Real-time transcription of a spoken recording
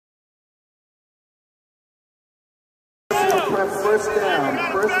Prep first down,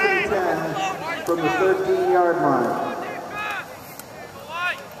 1st and 10 from the 13-yard line.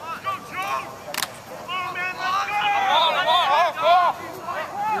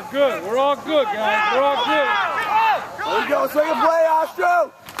 Good. We're all good, guys. We're all good. There we go. Second play,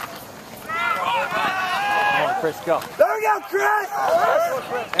 Astro. Come on, Chris, go. There we go, Chris.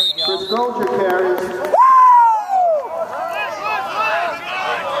 There we go. Chris Golger carries.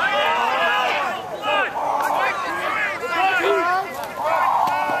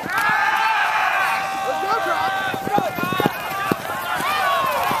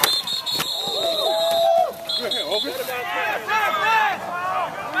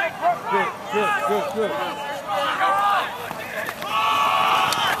 Good.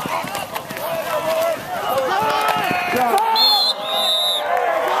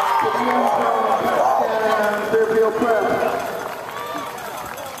 Fairfield Prep.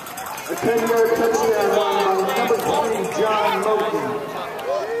 A 10-yard touchdown run by number 3, John Moten.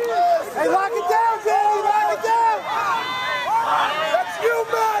 Hey, lock it down, Danny. Lock it down. That's you,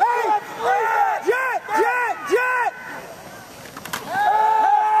 man. Hey, Jet.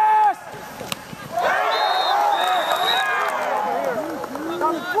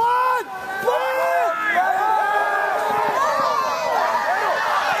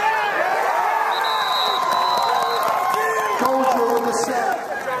 Golger with the sack.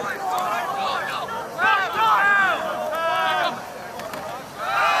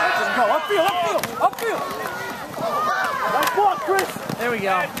 Upfield. Nice block, Chris. There we go.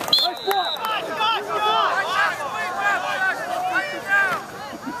 Nice block.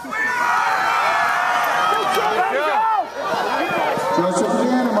 Joseph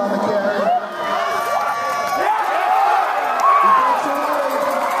Canham on the carry. He breaks away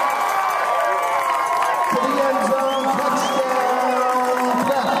to the end zone. Touchdown,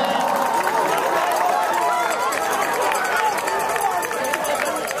 Prep.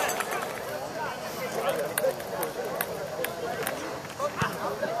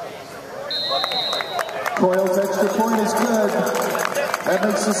 Coyle's extra point is good. That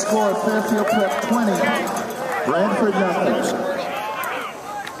makes the score Fairfield Prep 20, Branford nothing.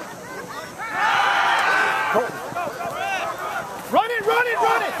 Run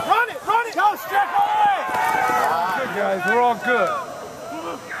it. Go, Strick. Good, guys. We're all good.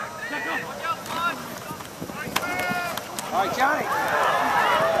 All right, Johnny.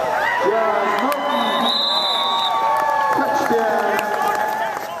 John Moten. Touchdown.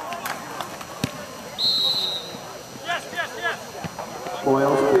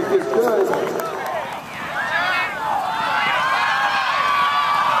 Boyle's kick is good.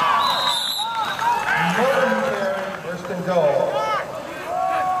 Moten carry, 1st and goal.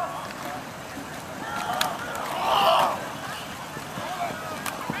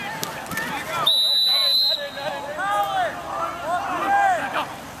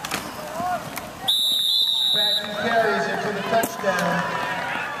 Carries it for the touchdown.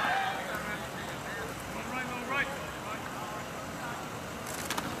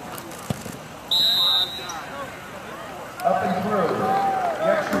 Up and through. The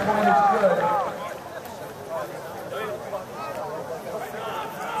extra point is good.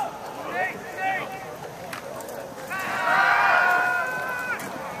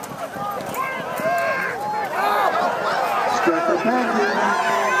 Striker package.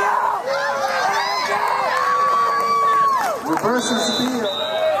 Reverses field.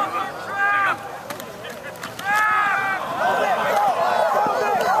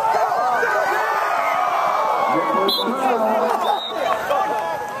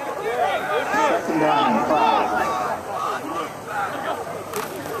 Second down and 5.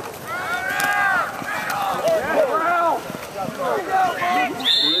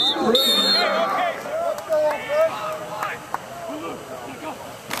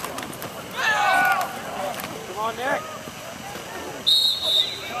 Come on, Nick.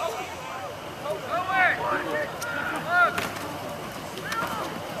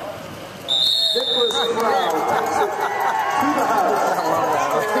 Nicholas Crow takes it to the house.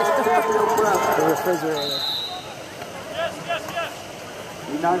 Fairfield Prep. The refrigerator.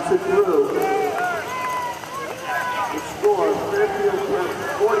 He knocks it through. The score, Fairfield Prep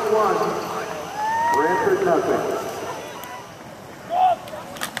 41, Branford nothing.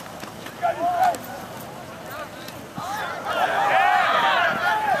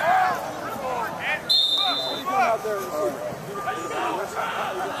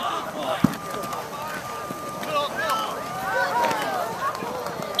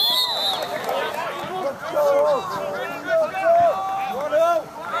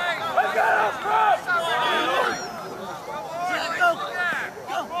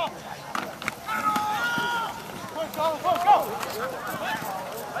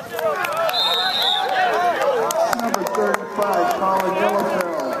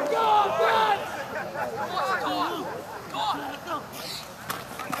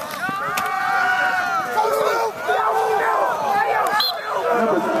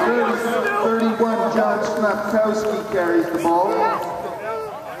 Kwiatkowski carries the ball.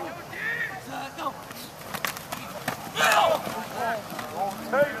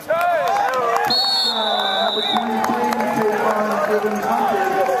 Number 23, Javon Gibbons Hunter.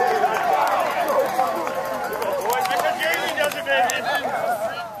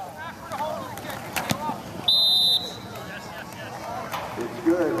 It's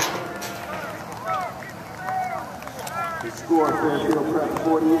good. The score, Fairfield Prep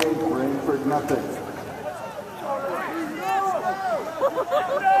 48, Branford nothing.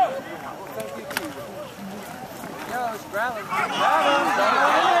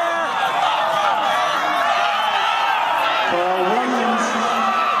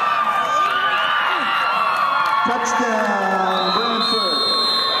 Touchdown, Branford.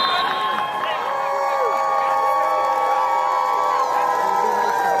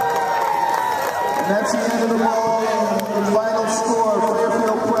 And that's the end of the ball. The final score,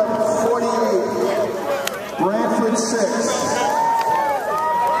 Fairfield Prep 48, Branford 6.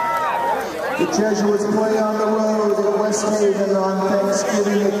 The Jesuits play on the road at West Haven on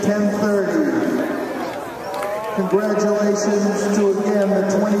Thanksgiving at 10:30. Congratulations to, again, the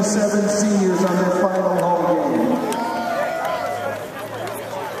 27 seniors on their final home game.